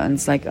here. And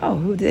it's like, oh,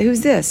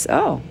 who's this?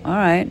 Oh, all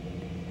right.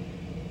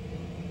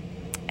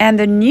 And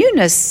the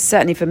newness,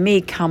 certainly for me,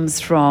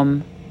 comes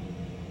from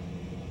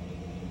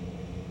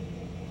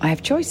I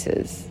have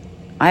choices.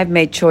 I've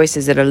made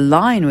choices that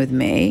align with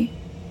me.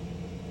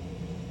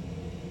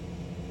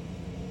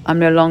 I'm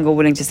no longer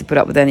willing just to put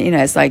up with any,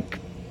 it's like,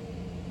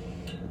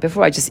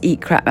 before I just eat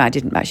crap, I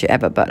didn't actually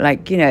ever, but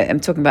like, I'm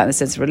talking about in the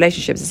sense of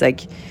relationships, it's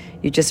like,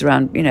 you're just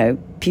around,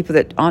 people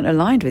that aren't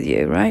aligned with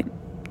you, right?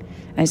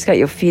 And it's like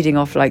you're feeding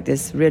off like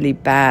this really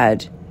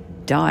bad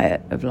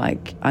diet of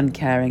like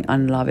uncaring,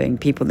 unloving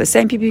people, the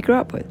same people you grew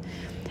up with.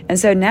 And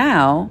so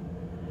now,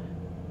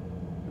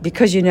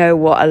 because you know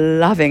what a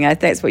loving, I think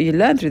that's what you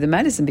learn through the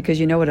medicine, because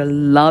you know what a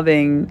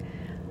loving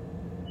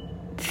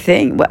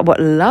thing, what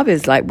love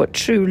is like, what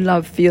true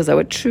love feels like,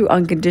 what true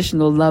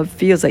unconditional love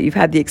feels like. You've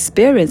had the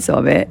experience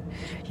of it,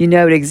 it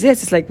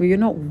exists. It's like, well, you're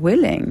not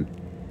willing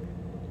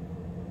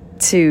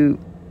to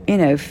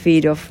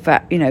feed off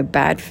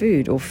bad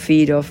food, or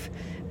feed off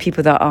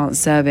people that aren't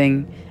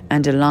serving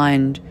and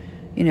aligned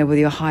with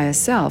your higher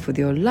self, with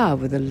your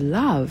love, with the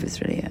love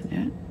is really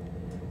it,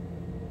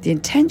 the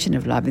intention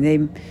of love.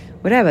 And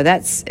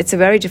it's a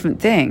very different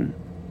thing.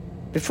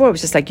 Before it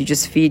was just like you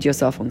just feed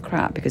yourself on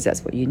crap because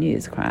that's what you need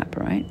is crap,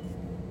 right?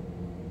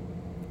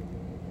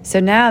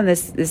 So now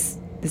this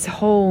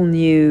whole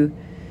new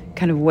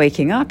kind of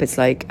waking up, it's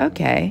like,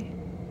 okay,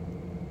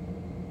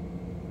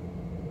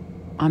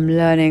 I'm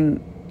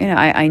learning,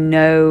 I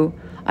know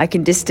I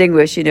can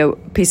distinguish, a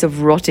piece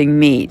of rotting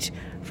meat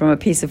from a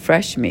piece of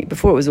fresh meat.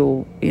 Before it was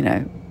all,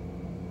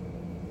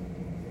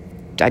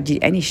 I'd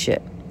eat any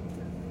shit.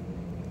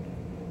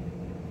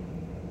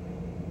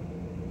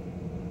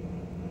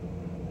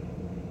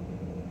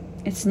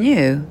 It's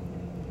new.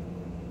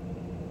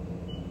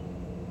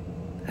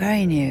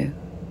 Very new.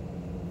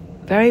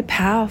 Very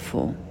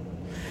powerful.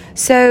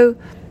 So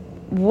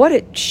what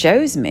it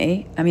shows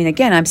me, I mean,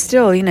 again, I'm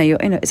still,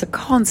 it's a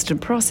constant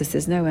process.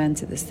 There's no end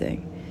to this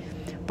thing.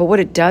 But what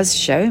it does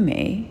show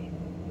me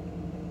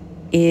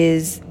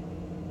is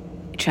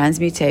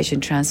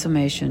transmutation,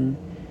 transformation,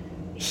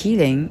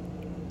 healing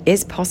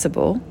is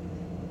possible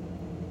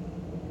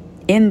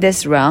in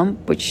this realm,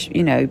 which,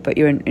 but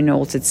you're in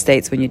altered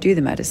states when you do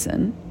the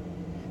medicine.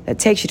 That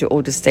takes you to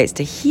altered states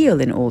to heal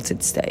in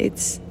altered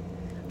states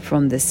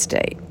from this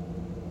state.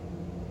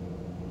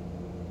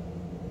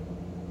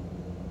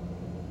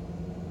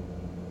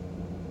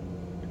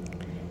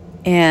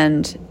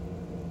 And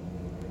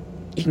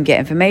you can get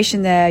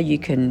information there, you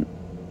can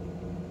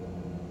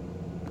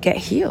get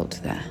healed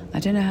there. I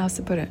don't know how else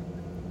to put it.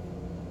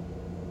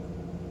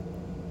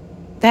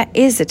 That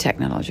is a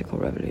technological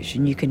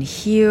revolution. You can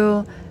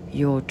heal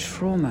your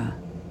trauma.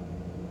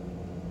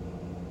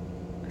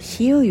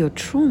 Heal your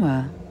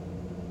trauma.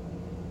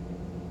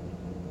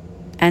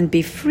 And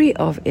be free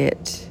of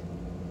it.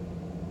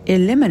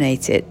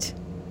 Eliminate it.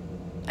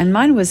 And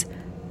mine was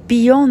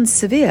beyond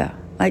severe.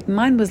 Like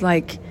mine was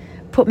like,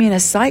 put me in a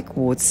psych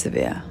ward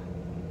severe.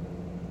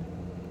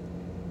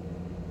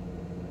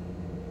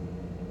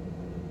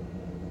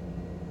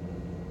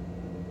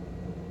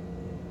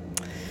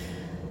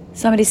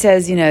 Somebody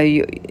says,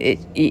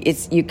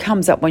 you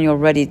comes up when you're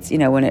ready,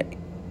 when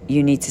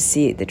you need to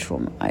see the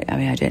trauma. I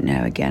mean, I don't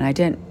know. Again, I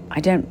don't.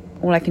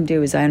 All I can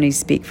do is I only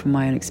speak from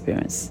my own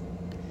experience.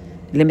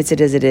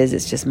 Limited as it is,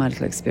 it's just my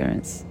little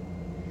experience.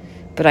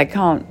 But I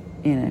can't,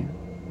 And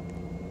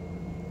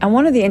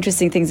one of the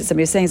interesting things that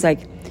somebody was saying is like,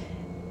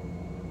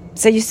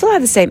 so you still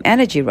have the same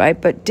energy, right?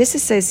 But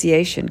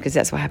disassociation, because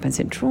that's what happens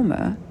in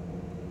trauma,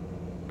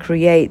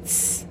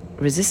 creates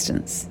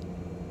resistance.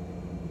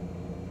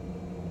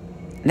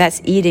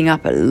 That's eating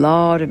up a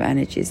lot of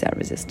energies, that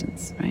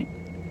resistance, right?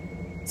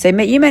 So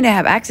you may not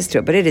have access to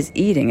it, but it is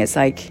eating. It's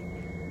like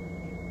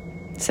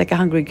a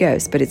hungry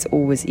ghost, but it's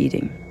always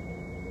eating.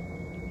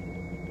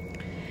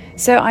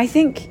 So I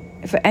think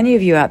for any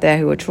of you out there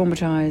who are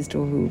traumatized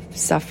or who are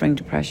suffering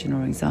depression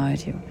or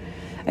anxiety,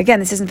 again,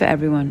 this isn't for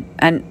everyone.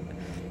 And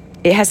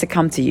it has to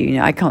come to you.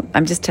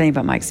 I'm just telling you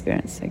about my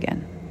experience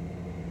again.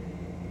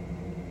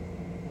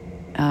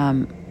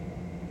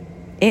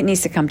 It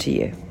needs to come to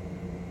you.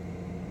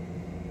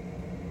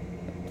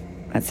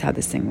 That's how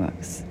this thing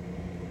works.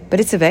 But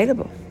it's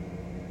available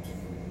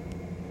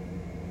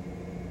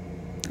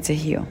to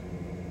heal.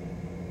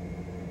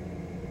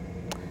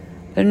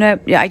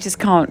 I just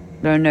can't.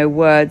 There are no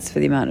words for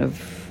the amount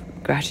of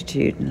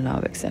gratitude and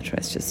love, etc.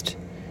 It's just,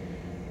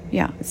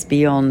 it's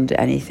beyond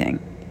anything.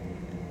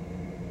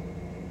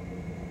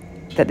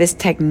 That this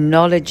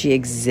technology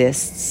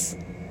exists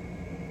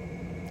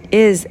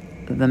is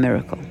the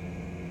miracle.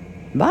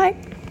 Bye.